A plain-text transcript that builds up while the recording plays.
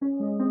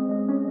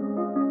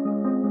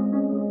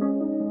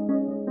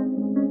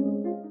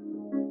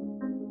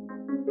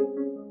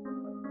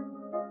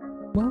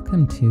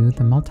Welcome to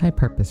The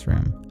Multipurpose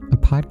Room, a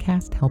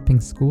podcast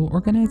helping school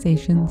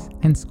organizations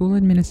and school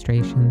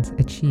administrations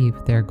achieve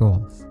their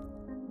goals.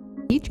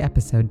 Each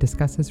episode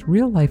discusses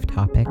real-life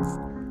topics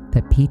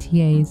that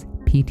PTAs,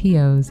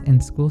 PTOs,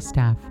 and school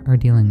staff are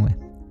dealing with.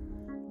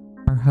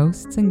 Our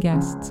hosts and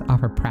guests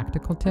offer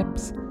practical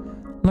tips,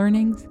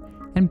 learnings,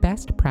 and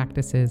best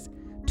practices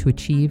to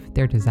achieve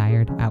their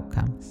desired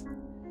outcomes.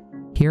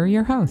 Here are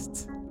your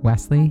hosts,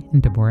 Wesley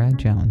and Deborah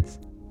Jones.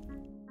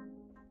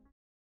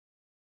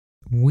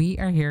 We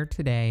are here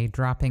today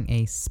dropping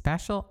a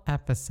special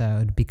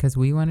episode because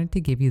we wanted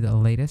to give you the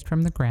latest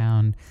from the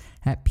ground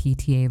at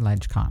PTA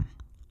LegCon.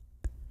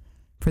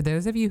 For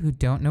those of you who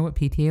don't know what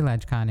PTA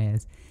LegCon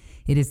is,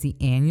 it is the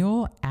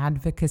annual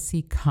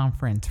advocacy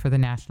conference for the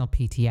National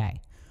PTA.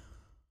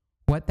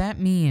 What that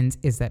means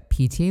is that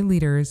PTA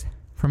leaders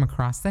from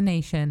across the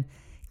nation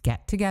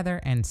get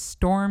together and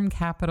storm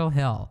Capitol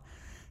Hill.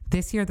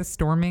 This year, the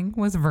storming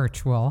was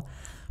virtual,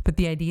 but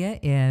the idea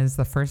is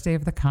the first day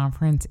of the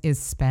conference is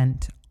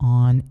spent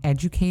on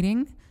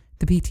educating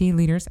the PTA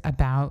leaders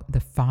about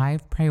the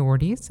 5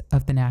 priorities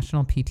of the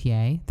National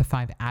PTA, the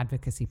 5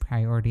 advocacy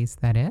priorities,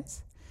 that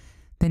is.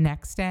 The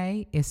next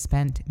day is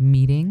spent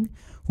meeting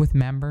with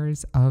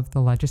members of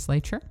the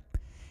legislature.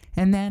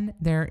 And then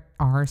there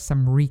are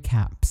some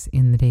recaps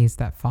in the days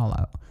that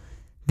follow.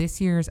 This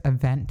year's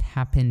event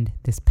happened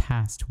this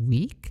past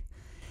week,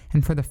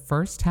 and for the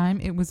first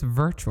time, it was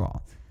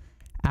virtual.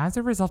 As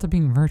a result of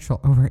being virtual,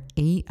 over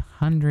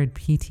 800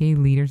 PTA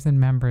leaders and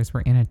members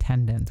were in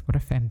attendance. What a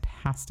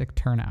fantastic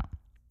turnout.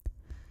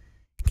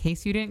 In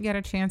case you didn't get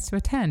a chance to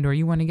attend or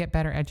you want to get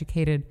better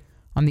educated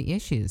on the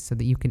issues so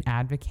that you can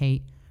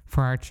advocate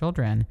for our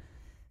children,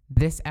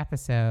 this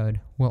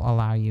episode will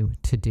allow you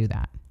to do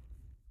that.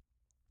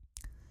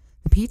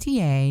 The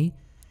PTA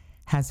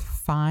has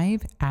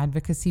 5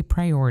 advocacy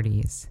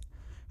priorities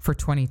for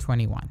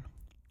 2021.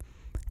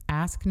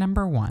 Ask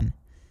number 1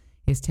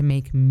 is to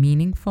make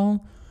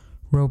meaningful,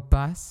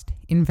 robust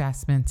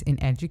investments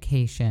in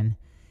education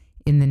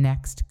in the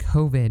next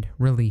COVID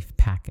relief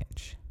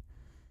package.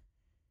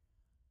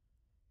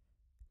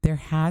 There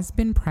has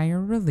been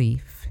prior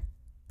relief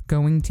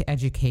going to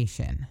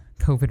education,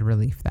 COVID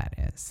relief that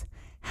is.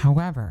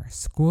 However,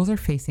 schools are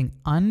facing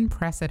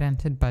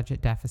unprecedented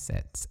budget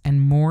deficits and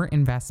more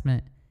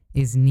investment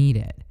is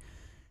needed.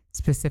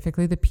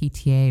 Specifically, the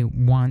PTA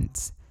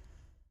wants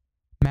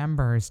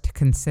members to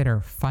consider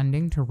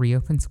funding to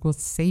reopen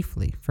schools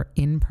safely for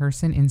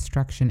in-person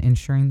instruction,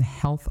 ensuring the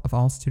health of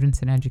all students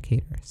and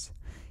educators,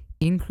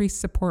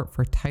 increased support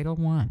for Title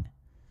I,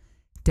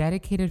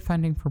 dedicated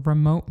funding for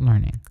remote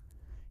learning,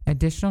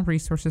 additional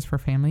resources for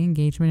family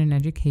engagement and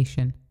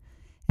education,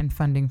 and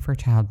funding for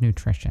child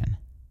nutrition.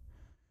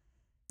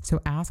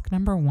 So ask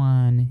number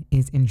 1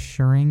 is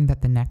ensuring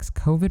that the next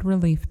COVID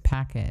relief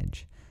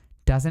package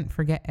doesn't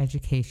forget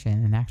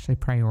education and actually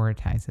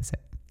prioritizes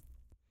it.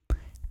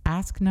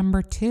 Ask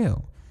number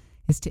 2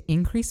 is to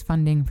increase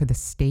funding for the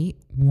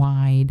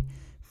statewide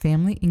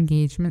family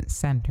engagement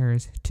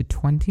centers to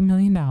 $20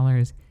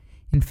 million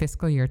in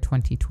fiscal year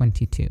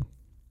 2022.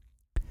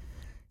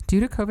 Due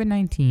to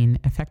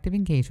COVID-19, effective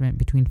engagement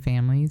between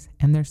families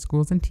and their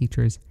schools and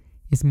teachers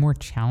is more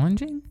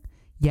challenging,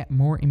 yet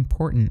more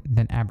important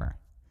than ever.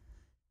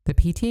 The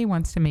PTA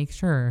wants to make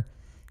sure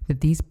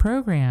that these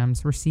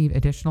programs receive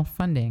additional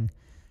funding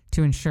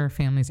to ensure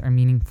families are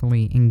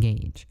meaningfully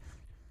engaged.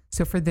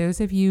 So for those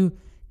of you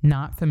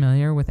not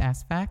familiar with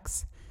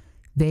SFECs,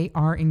 they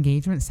are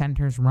engagement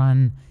centers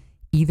run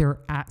either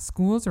at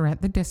schools or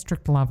at the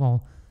district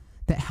level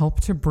that help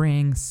to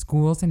bring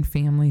schools and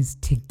families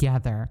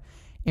together.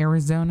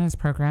 Arizona's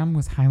program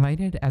was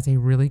highlighted as a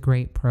really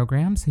great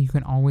program, so you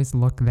can always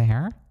look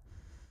there.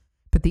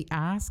 But the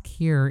ask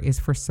here is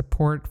for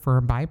support for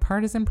a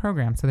bipartisan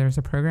program. So there's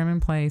a program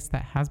in place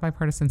that has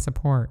bipartisan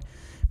support,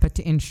 but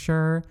to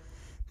ensure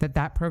that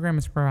that program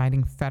is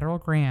providing federal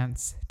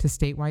grants to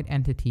statewide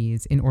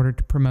entities in order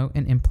to promote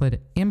and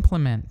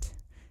implement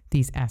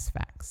these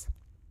SFECs.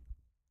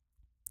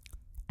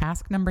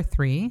 Ask number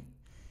 3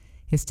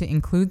 is to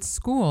include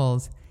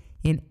schools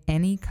in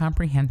any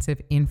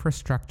comprehensive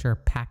infrastructure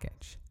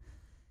package.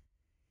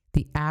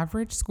 The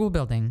average school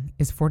building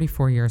is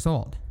 44 years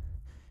old.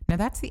 Now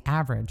that's the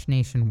average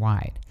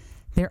nationwide.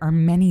 There are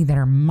many that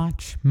are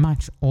much,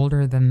 much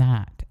older than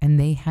that, and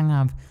they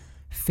have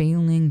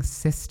failing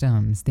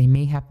systems. They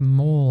may have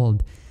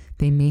mold.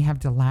 They may have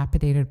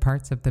dilapidated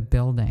parts of the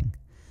building.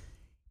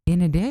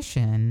 In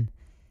addition,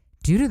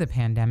 due to the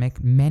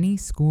pandemic, many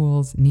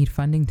schools need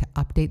funding to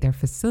update their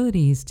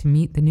facilities to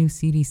meet the new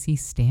CDC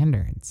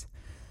standards.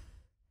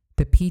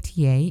 The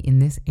PTA in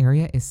this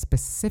area is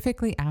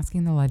specifically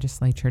asking the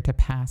legislature to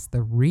pass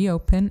the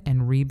Reopen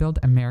and Rebuild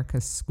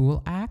America's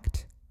School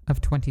Act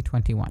of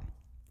 2021.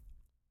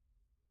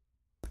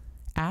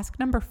 Ask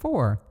number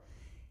 4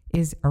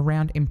 is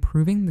around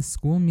improving the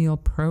school meal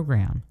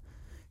program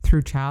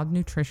through child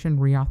nutrition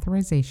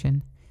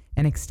reauthorization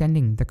and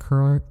extending the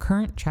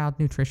current child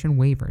nutrition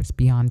waivers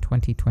beyond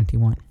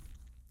 2021.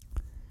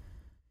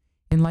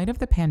 In light of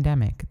the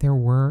pandemic, there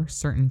were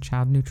certain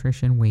child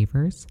nutrition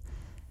waivers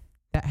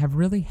that have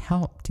really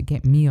helped to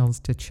get meals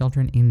to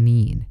children in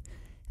need.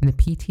 And the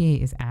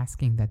PTA is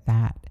asking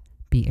that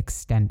be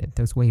extended,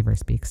 those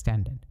waivers be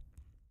extended.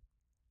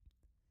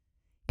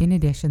 In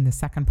addition, the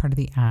second part of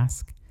the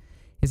ask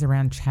is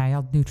around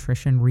child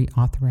nutrition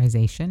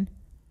reauthorization.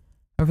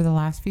 Over the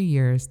last few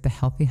years, the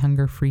Healthy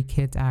Hunger Free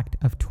Kids Act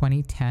of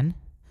 2010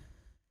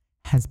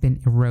 has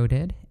been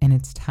eroded, and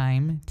it's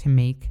time to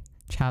make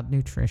child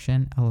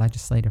nutrition a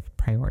legislative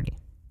priority.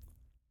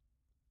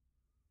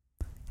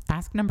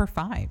 Ask number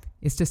 5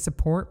 is to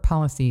support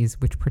policies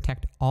which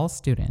protect all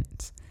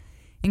students,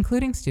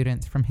 including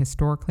students from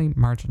historically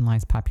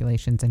marginalized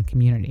populations and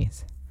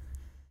communities.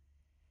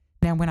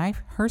 Now, when I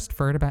first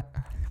heard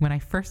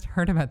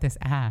about this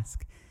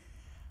ask,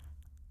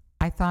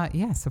 I thought,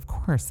 yes, of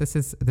course, this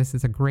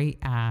is a great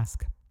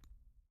ask,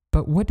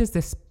 but what does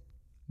this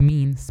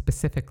mean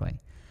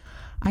specifically?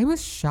 I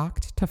was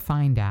shocked to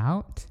find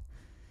out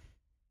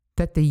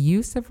that the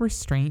use of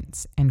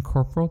restraints and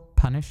corporal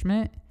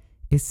punishment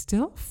is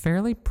still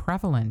fairly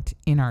prevalent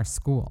in our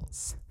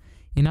schools.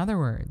 In other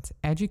words,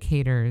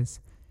 educators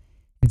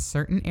in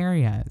certain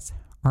areas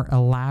are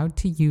allowed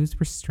to use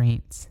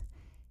restraints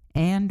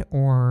and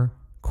or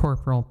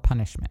corporal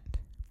punishment.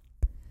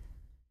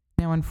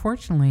 Now,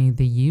 unfortunately,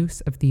 the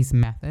use of these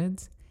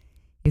methods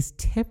is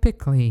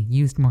typically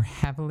used more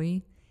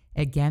heavily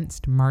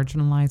against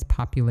marginalized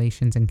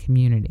populations and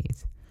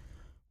communities,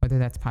 whether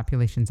that's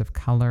populations of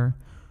color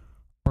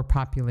or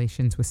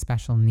populations with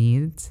special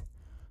needs.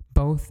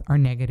 Both are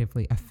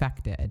negatively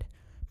affected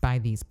by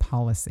these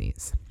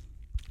policies.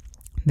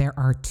 There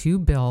are 2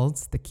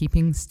 bills, the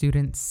Keeping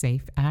Students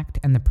Safe Act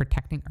and the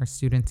Protecting Our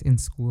Students in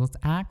Schools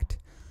Act,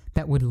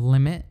 that would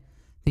limit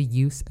the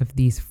use of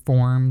these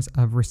forms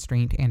of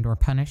restraint and or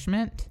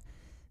punishment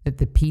that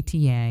the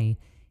PTA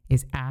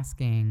is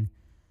asking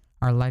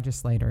our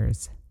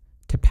legislators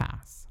to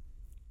pass.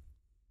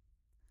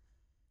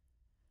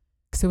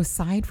 So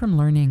aside from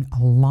learning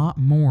a lot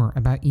more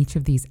about each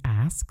of these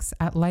asks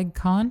at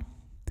LegCon,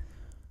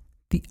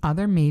 the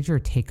other major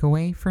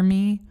takeaway for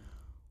me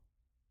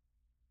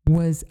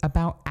was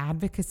about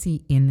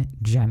advocacy in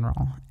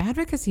general.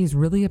 Advocacy is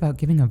really about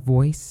giving a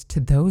voice to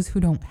those who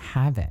don't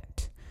have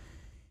it.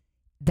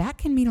 That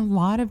can mean a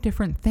lot of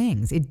different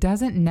things. It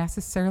doesn't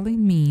necessarily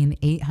mean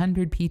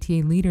 800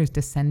 PTA leaders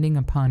descending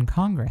upon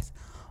Congress.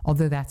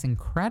 Although that's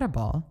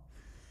incredible,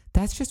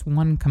 that's just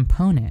one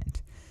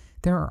component.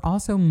 There are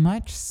also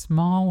much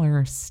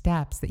smaller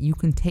steps that you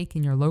can take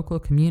in your local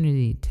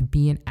community to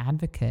be an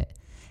advocate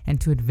and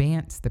to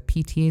advance the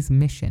PTA's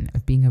mission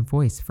of being a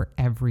voice for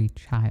every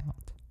child.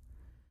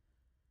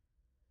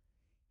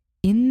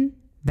 In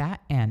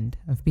that end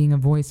of being a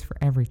voice for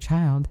every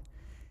child,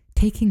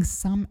 taking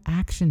some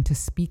action to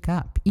speak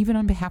up, even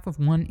on behalf of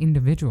one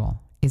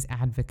individual, is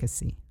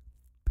advocacy.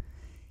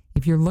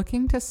 If you're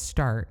looking to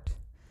start,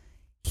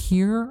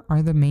 here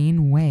are the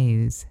main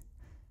ways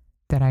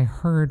that I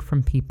heard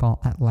from people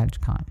at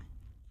LegCon.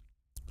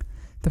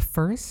 The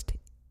first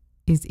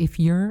is, if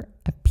you're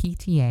a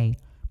PTA,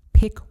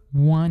 pick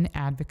one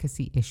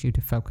advocacy issue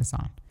to focus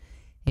on.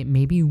 It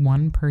may be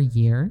one per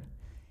year.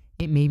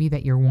 It may be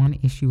that your one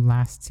issue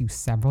lasts you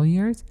several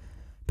years,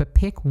 but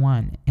pick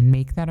one and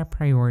make that a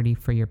priority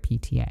for your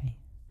PTA.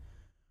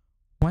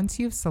 Once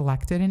you've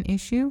selected an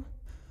issue,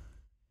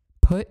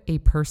 put a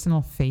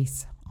personal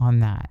face on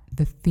that.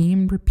 The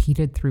theme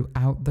repeated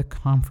throughout the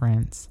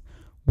conference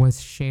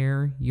was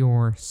share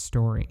your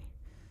story.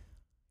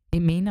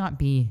 It may not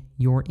be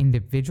your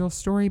individual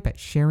story, but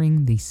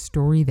sharing the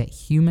story that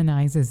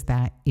humanizes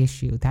that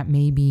issue. That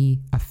may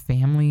be a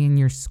family in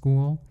your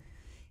school.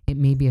 It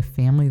may be a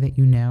family that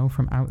you know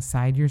from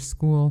outside your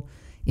school.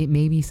 It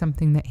may be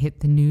something that hit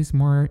the news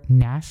more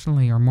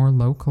nationally or more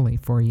locally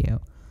for you.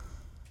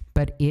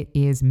 But it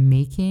is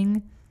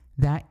making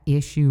that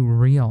issue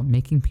real,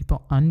 making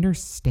people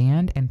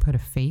understand and put a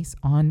face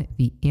on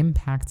the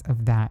impacts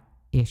of that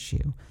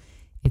issue.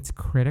 It's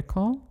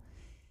critical.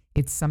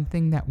 It's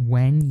something that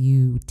when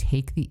you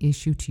take the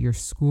issue to your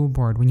school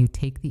board, when you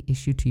take the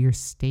issue to your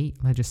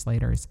state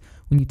legislators,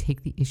 when you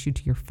take the issue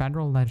to your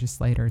federal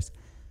legislators,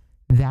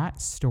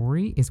 that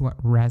story is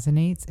what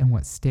resonates and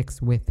what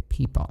sticks with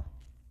people.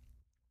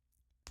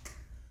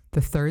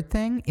 The third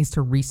thing is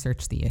to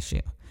research the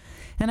issue.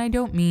 And I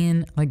don't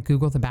mean like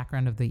Google the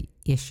background of the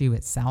issue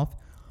itself.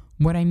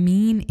 What I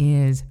mean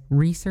is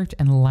research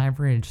and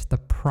leverage the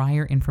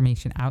prior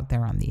information out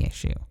there on the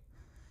issue.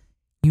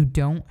 You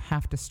don't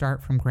have to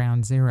start from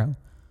ground zero.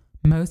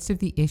 Most of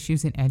the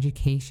issues in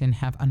education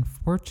have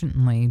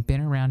unfortunately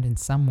been around in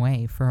some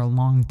way for a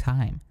long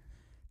time.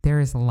 There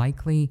is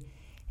likely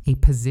a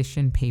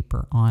position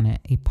paper on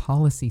it, a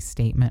policy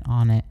statement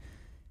on it,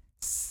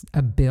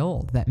 a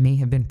bill that may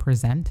have been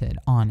presented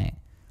on it.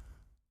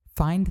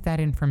 Find that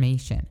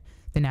information.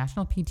 The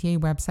National PTA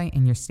website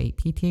and your state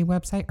PTA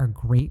website are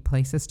great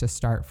places to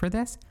start for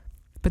this,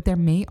 but there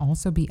may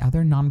also be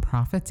other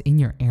nonprofits in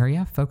your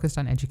area focused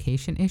on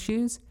education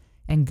issues,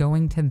 and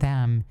going to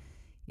them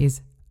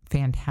is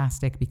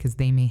fantastic because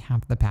they may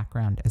have the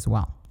background as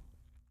well.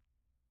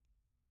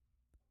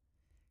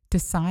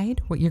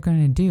 Decide what you're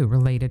going to do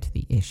related to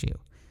the issue.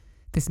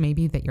 This may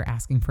be that you're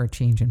asking for a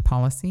change in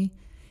policy.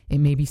 It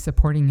may be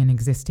supporting an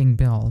existing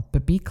bill,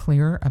 but be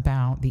clear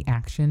about the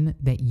action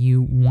that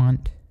you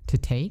want to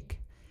take,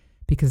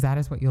 because that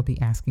is what you'll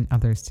be asking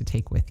others to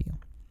take with you.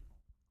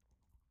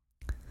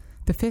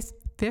 The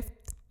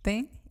fifth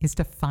thing is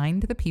to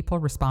find the people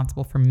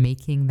responsible for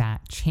making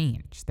that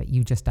change that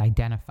you just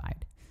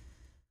identified.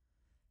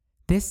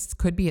 This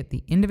could be at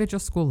the individual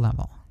school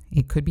level.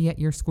 It could be at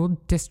your school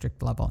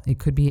district level. It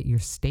could be at your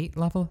state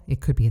level.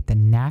 It could be at the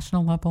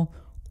national level,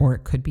 or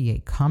it could be a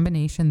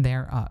combination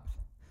thereof.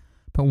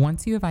 But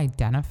once you have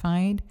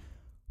identified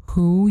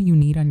who you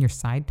need on your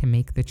side to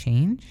make the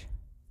change,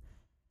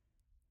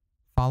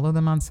 follow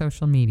them on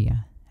social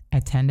media.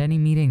 Attend any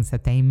meetings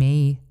that they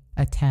may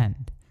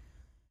attend.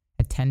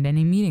 Attend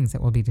any meetings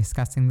that will be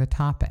discussing the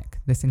topic.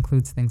 This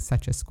includes things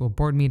such as school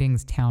board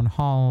meetings, town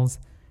halls,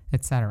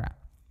 etc.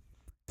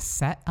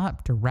 Set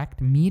up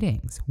direct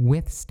meetings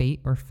with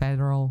state or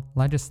federal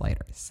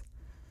legislators.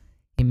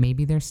 It may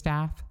be their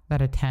staff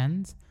that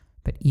attends,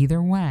 but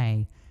either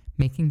way,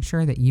 making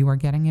sure that you are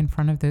getting in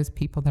front of those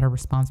people that are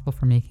responsible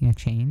for making a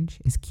change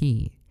is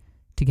key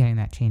to getting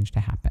that change to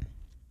happen.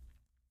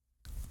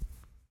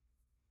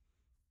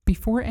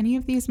 Before any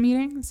of these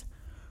meetings,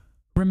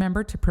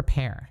 remember to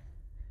prepare.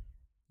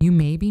 You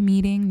may be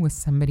meeting with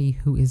somebody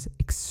who is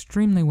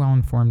extremely well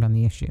informed on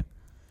the issue.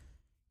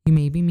 You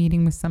may be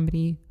meeting with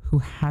somebody who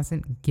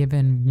hasn't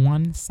given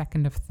 1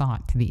 second of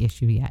thought to the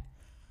issue yet.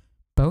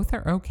 Both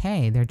are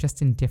okay, they're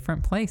just in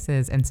different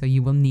places, and so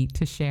you will need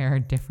to share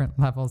different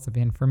levels of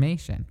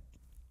information.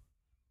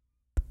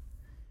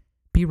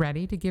 Be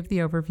ready to give the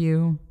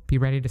overview, be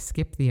ready to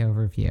skip the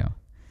overview.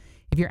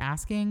 If you're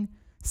asking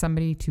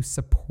somebody to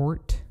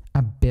support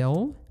a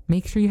bill,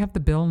 make sure you have the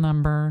bill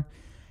number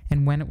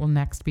and when it will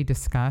next be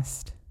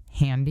discussed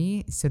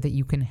handy so that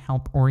you can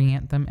help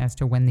orient them as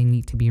to when they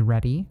need to be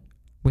ready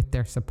with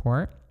their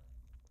support.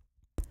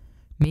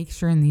 Make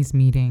sure in these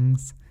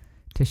meetings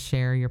to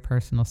share your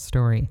personal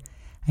story.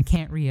 I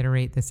can't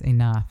reiterate this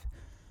enough.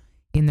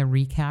 In the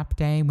recap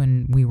day,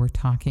 when we were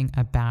talking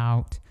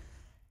about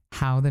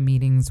how the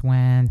meetings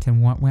went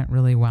and what went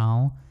really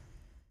well,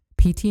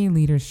 PTA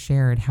leaders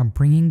shared how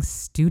bringing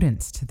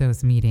students to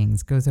those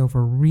meetings goes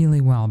over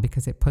really well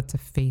because it puts a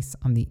face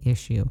on the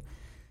issue.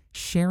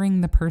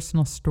 Sharing the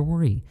personal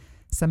story.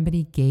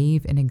 Somebody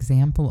gave an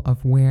example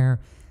of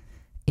where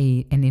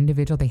an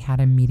individual they had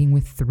a meeting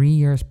with 3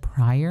 years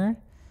prior.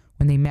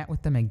 When they met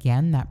with them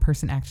again, that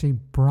person actually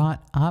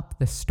brought up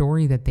the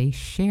story that they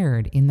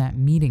shared in that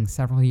meeting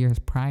several years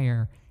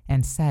prior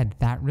and said,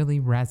 that really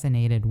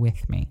resonated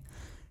with me.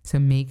 So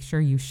make sure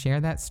you share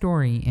that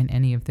story in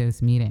any of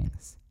those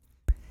meetings.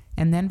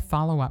 And then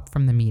follow up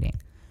from the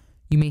meeting.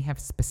 You may have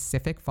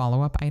specific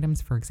follow-up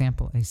items. For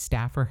example, a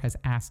staffer has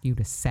asked you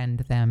to send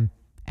them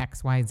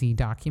XYZ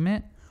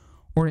document,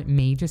 or it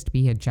may just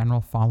be a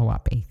general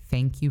follow-up, a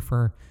thank you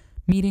for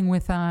meeting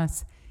with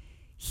us.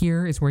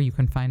 Here is where you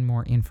can find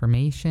more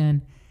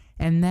information,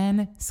 and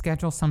then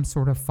schedule some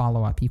sort of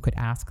follow-up. You could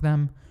ask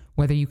them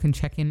whether you can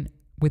check in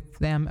with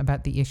them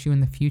about the issue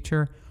in the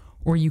future,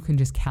 or you can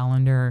just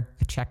calendar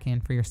a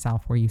check-in for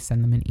yourself where you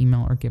send them an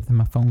email or give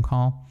them a phone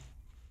call.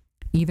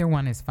 Either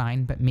one is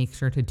fine, but make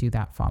sure to do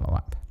that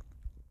follow-up.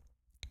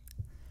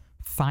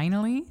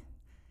 Finally,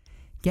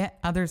 get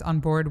others on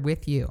board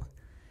with you.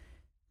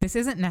 This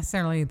isn't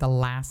necessarily the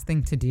last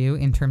thing to do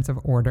in terms of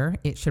order.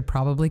 It should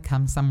probably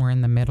come somewhere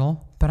in the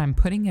middle, but I'm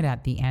putting it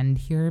at the end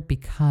here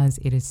because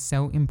it is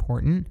so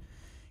important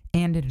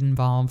and it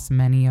involves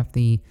many of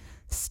the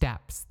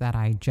steps that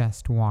I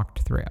just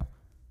walked through.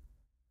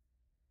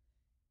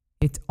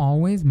 It's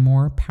always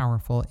more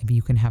powerful if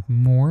you can have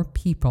more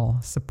people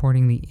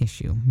supporting the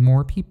issue,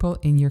 more people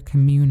in your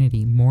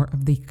community, more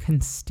of the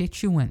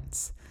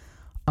constituents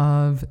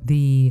of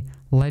the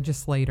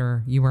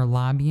legislator you are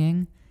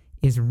lobbying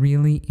is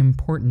really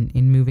important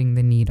in moving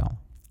the needle.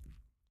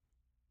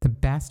 The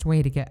best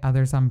way to get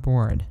others on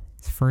board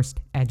is first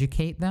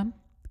educate them,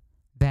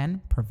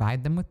 then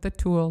provide them with the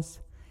tools,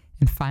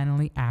 and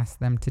finally ask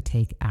them to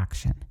take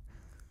action.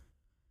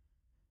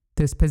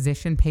 Those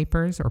position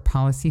papers or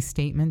policy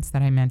statements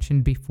that I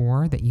mentioned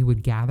before that you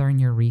would gather in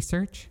your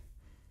research,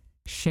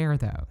 share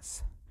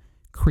those.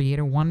 Create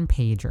a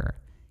one-pager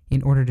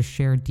in order to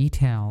share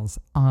details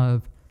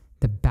of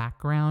the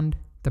background,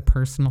 the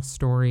personal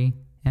story,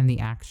 and the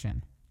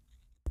action.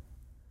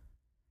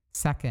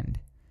 Second,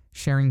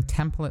 sharing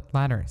template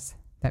letters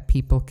that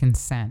people can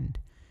send.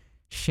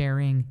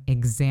 Sharing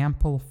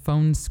example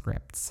phone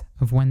scripts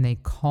of when they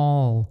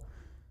call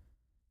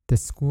the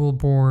school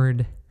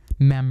board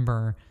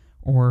member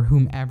or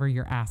whomever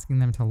you're asking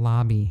them to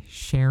lobby.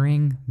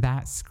 Sharing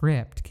that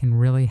script can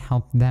really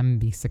help them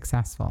be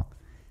successful.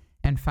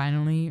 And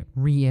finally,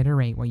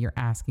 reiterate what you're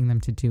asking them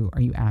to do.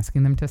 Are you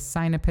asking them to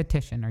sign a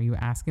petition? Are you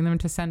asking them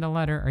to send a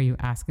letter? Are you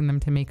asking them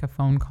to make a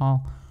phone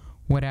call?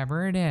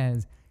 Whatever it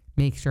is,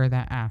 make sure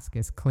that ask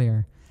is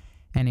clear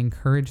and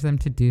encourage them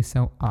to do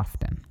so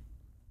often.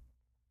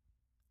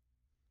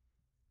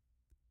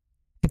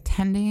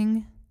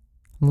 Attending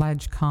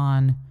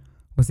LegCon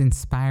was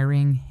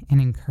inspiring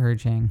and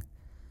encouraging.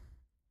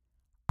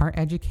 Our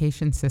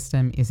education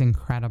system is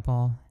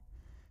incredible,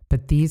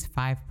 but these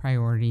 5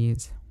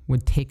 priorities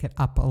would take it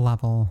up a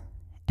level,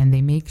 and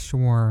they make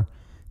sure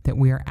that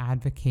we are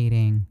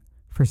advocating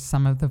for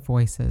some of the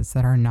voices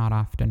that are not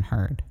often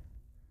heard.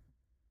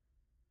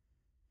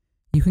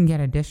 You can get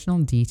additional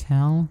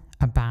detail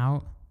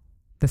about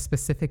the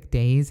specific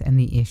days and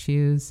the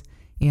issues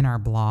in our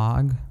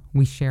blog.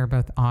 We share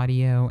both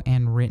audio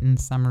and written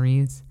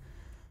summaries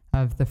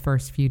of the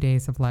first few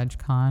days of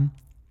LegCon.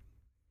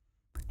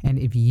 And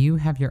if you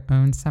have your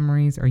own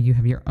summaries or you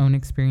have your own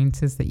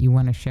experiences that you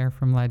want to share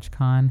from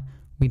LegCon,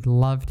 we'd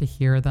love to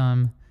hear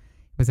them.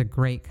 It was a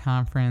great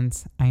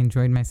conference. I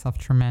enjoyed myself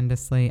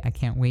tremendously. I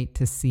can't wait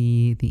to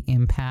see the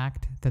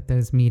impact that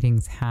those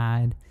meetings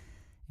had.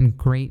 And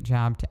great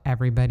job to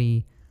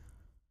everybody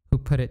who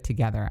put it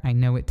together. I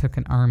know it took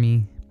an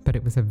army, but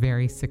it was a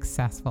very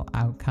successful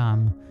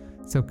outcome.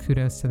 So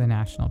kudos to the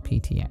National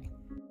PTA.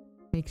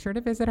 Make sure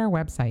to visit our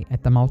website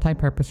at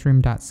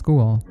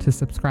themultipurposeroom.school to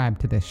subscribe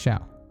to this show.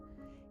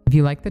 If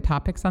you like the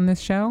topics on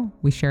this show,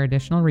 we share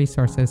additional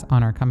resources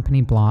on our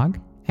company blog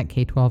at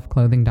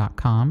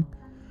k12clothing.com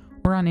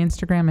or on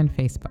Instagram and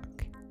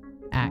Facebook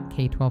at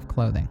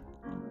K12Clothing.